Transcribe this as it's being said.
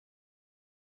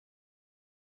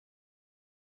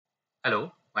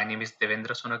Hello, my name is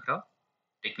Devendra Sonagra,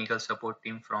 Technical Support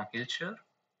Team from Hilscher.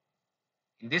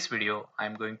 In this video, I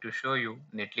am going to show you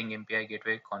netLINK MPI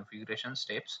Gateway configuration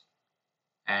steps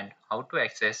and how to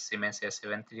access Siemens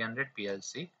S7300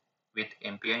 PLC with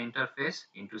MPI interface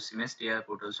into Siemens TI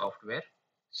Portal software.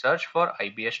 Search for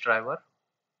IBS driver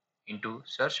into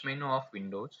search menu of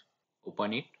Windows.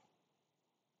 Open it.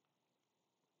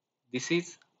 This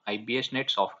is IBS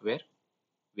Net software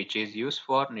which is used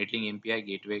for netLINK MPI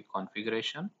Gateway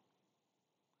configuration.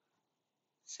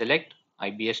 Select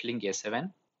IBS Link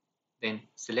S7. Then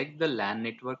select the LAN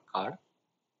network card.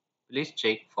 Please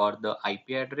check for the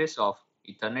IP address of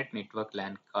Ethernet network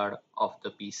LAN card of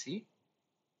the PC.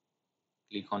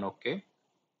 Click on OK.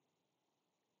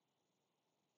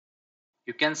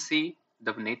 You can see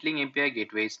the NetLink MPI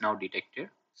gateway is now detected.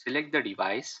 Select the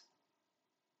device.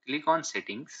 Click on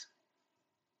Settings.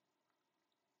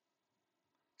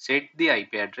 Set the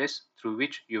IP address through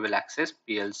which you will access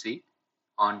PLC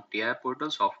on TI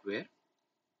Portal software.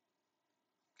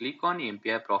 Click on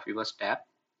MPI Profibus tab.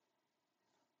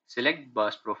 Select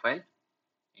Bus Profile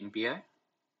MPI.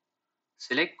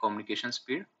 Select Communication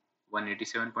Speed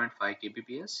 187.5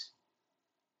 kbps.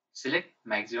 Select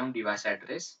maximum device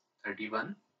address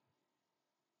 31.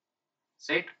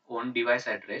 Set own device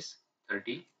address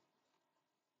 30.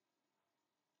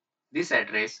 This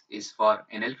address is for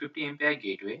NL50 MPI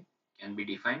gateway, can be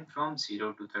defined from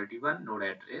 0 to 31 node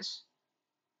address.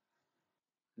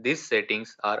 These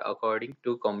settings are according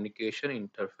to communication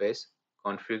interface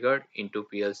configured into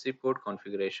PLC port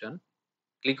configuration.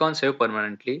 Click on Save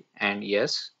Permanently and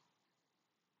Yes.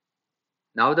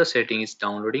 Now the setting is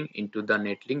downloading into the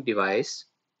NetLink device.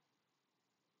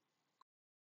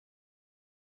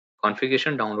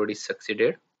 Configuration download is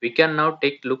succeeded. We can now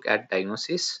take a look at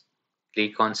diagnosis.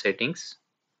 Click on Settings,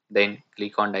 then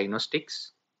click on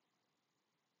Diagnostics,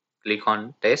 click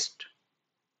on Test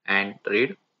and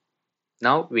Read.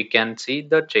 Now we can see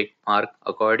the check mark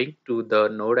according to the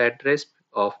node address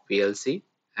of PLC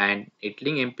and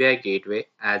netLink MPI gateway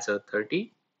as a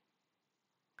 30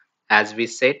 as we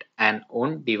set an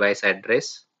own device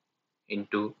address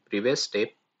into previous step.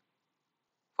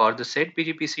 For the set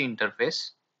PGPC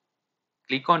interface,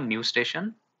 click on New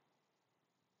Station,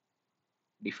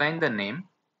 define the name,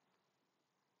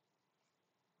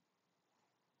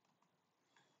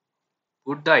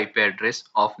 put the IP address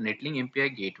of netLink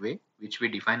MPI gateway which we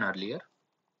defined earlier.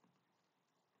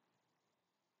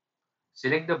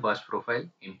 Select the bus profile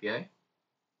MPI,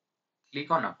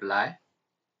 click on Apply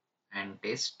and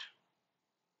Test.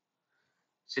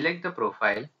 Select the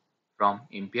profile from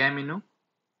MPI menu.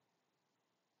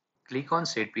 Click on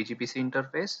Set PGPC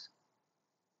interface.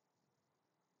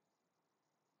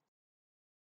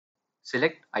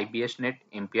 Select IBSNet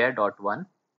MPI.1.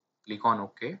 Click on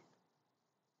OK.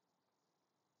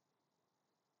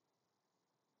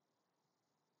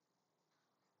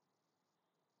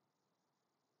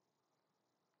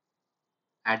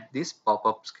 At this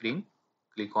pop-up screen,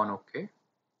 click on OK.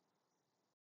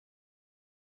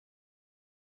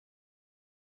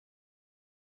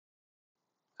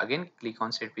 Again, click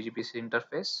on Set PGPC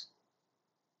interface.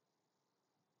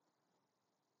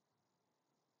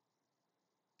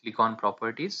 Click on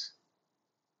Properties.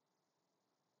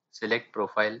 Select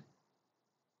Profile.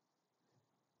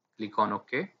 Click on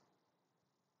OK.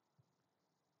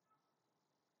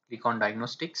 Click on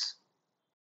Diagnostics.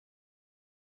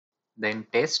 Then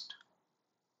Test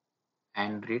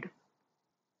and Read.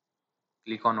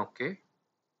 Click on OK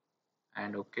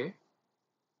and OK.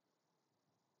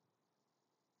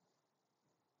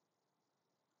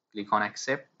 Click on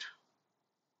Accept.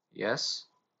 Yes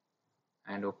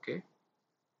and OK.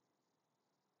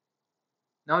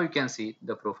 Now you can see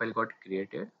the profile got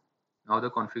created. Now the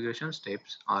configuration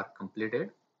steps are completed.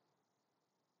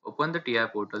 Open the TI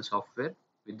Portal software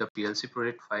with the PLC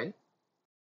project file.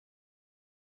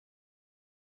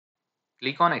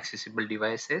 Click on Accessible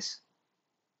Devices.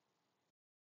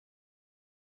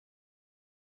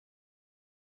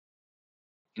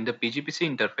 In the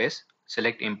PGPC interface,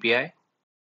 select MPI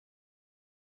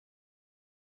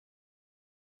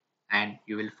and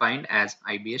you will find as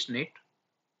IBSNet.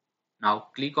 Now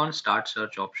click on Start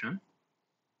Search option.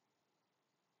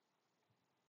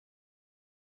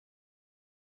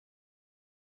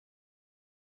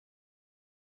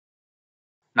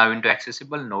 Now into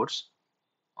accessible nodes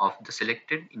of the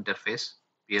selected interface,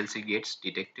 PLC gets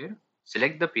detected.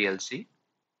 Select the PLC.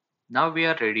 Now we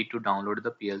are ready to download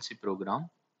the PLC program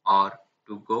or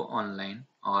to go online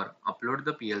or upload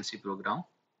the PLC program.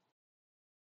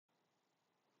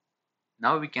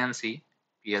 Now we can see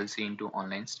PLC into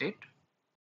online state.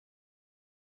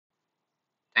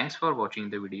 Thanks for watching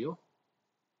the video.